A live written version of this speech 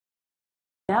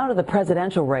Now to the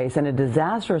presidential race and a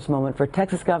disastrous moment for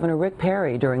Texas Governor Rick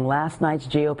Perry during last night's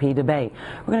GOP debate.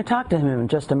 We're going to talk to him in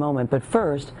just a moment, but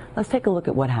first, let's take a look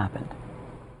at what happened.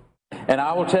 And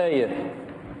I will tell you,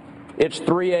 it's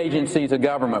 3 agencies of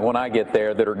government when I get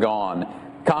there that are gone.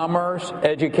 Commerce,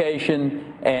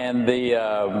 education, and the,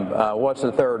 what's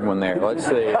the third one there? Let's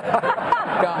see.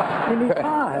 You need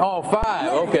 5. Oh,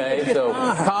 5. Okay. So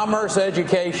commerce,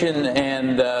 education,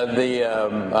 and the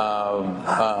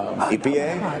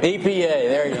EPA? EPA.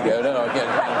 There you go. No, okay.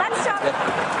 Let's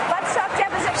talk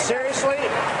deposition. Seriously?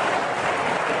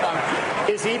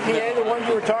 Is EPA the one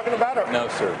you were talking about? Or? No,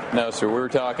 sir. No, sir. We were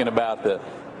talking about the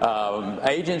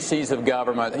agencies of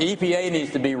government. EPA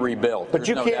needs to be rebuilt. There's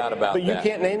no doubt about that. But you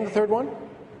can't name the third one?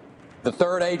 The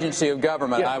third agency of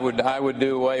government, yeah. I would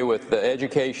do away with the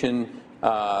education,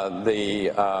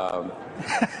 the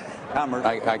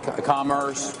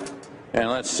commerce, and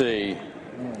let's see.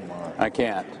 I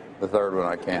can't. The third one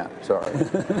I can't. Sorry.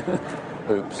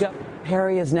 Oops.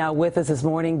 Perry is now with us this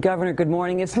morning. Governor, good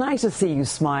morning. It's nice to see you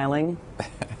smiling.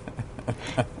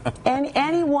 And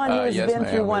anyone who has been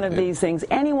through one of these things,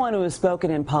 anyone who has spoken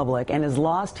in public and has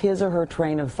lost his or her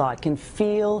train of thought can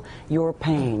feel your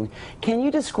pain. Can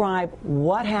you describe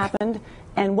what happened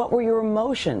and what were your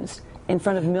emotions in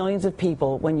front of millions of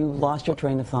people when you lost your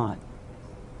train of thought?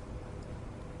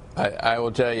 I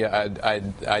will tell you,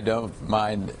 I don't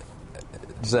mind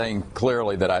saying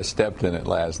clearly that I stepped in it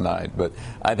last night, but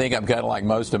I think I'm kind of like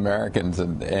most Americans,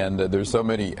 and there's so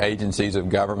many agencies of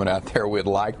government out there we'd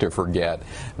like to forget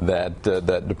that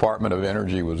that Department of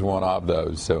Energy was one of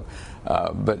those. So,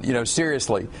 but you know,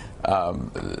 seriously,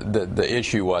 the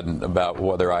issue wasn't about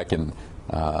whether I can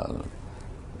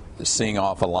sing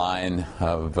off a line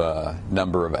of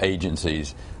number of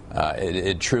agencies.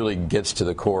 It truly gets to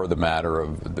the core of the matter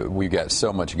of we've got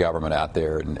so much government out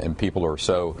there, and people are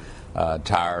so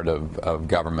tired of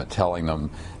government telling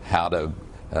them how to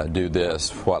do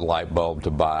this, what light bulb to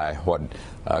buy, what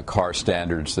car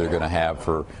standards they're going to have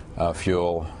for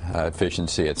fuel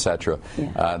efficiency, etc.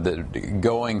 Yeah.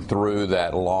 Going through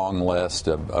that long list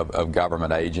of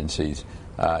government agencies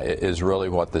is really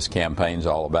what this campaign's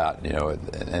all about, you know,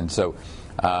 and so.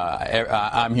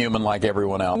 I'm human like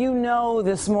everyone else. You know,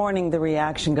 this morning the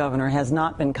reaction, Governor, has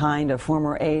not been kind. A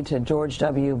former aide to George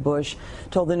W. Bush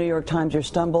told the New York Times your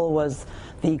stumble was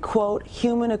the, quote,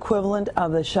 human equivalent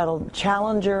of the shuttle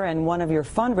Challenger, and one of your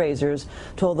fundraisers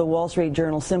told the Wall Street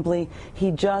Journal simply he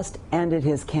just ended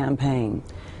his campaign.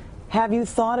 Have you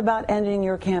thought about ending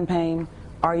your campaign?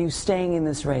 Are you staying in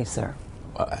this race, sir?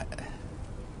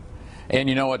 And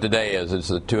you know what today is? It's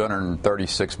the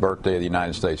 236th birthday of the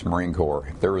United States Marine Corps.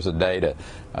 If there was a day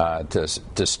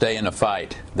to stay in a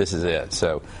fight, this is it.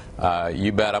 So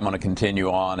you bet I'm going to continue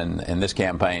on, and this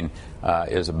campaign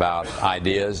is about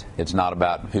ideas. It's not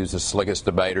about who's the slickest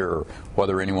debater or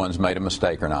whether anyone's made a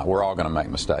mistake or not. We're all going to make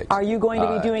mistakes. Are you going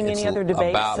to be doing any other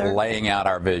debates, about sir? Laying out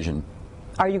our vision.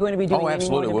 Are you going to be doing any more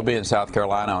absolutely. We'll be in South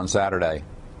Carolina on Saturday.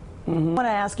 I want to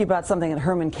ask you about something that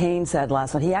Herman Cain said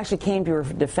last night. He actually came to your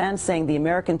defense saying the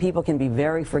American people can be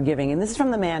very forgiving. And this is from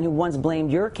the man who once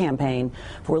blamed your campaign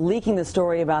for leaking the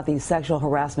story about these sexual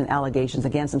harassment allegations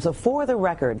against him. So for the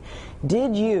record,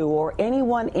 did you or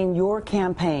anyone in your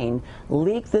campaign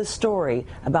leak this story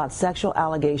about sexual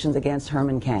allegations against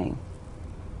Herman Cain?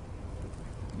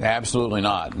 Absolutely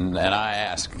not. And I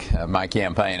asked my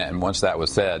campaign, and once that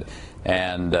was said,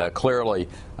 and clearly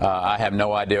I have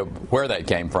no idea where that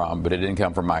came from, but it didn't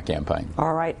come from my campaign.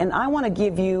 All right. And I want to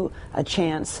give you a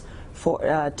chance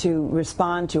to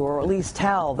respond to, or at least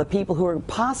tell the people who are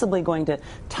possibly going to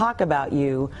talk about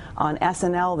you on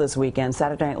SNL this weekend,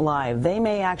 Saturday Night Live. They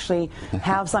may actually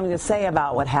have something to say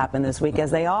about what happened this week, as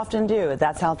they often do.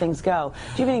 That's how things go.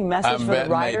 Do you have any message for the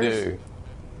writers? They do.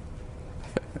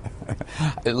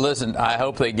 Listen, I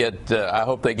hope they get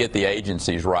the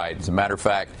agencies right. As a matter of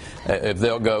fact, if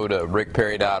they'll go to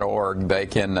rickperry.org, they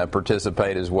can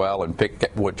participate as well and pick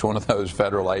which one of those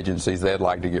federal agencies they'd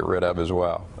like to get rid of as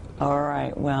well. All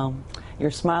right. Well,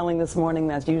 you're smiling this morning.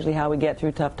 That's usually how we get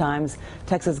through tough times.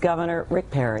 Texas Governor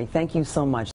Rick Perry, thank you so much.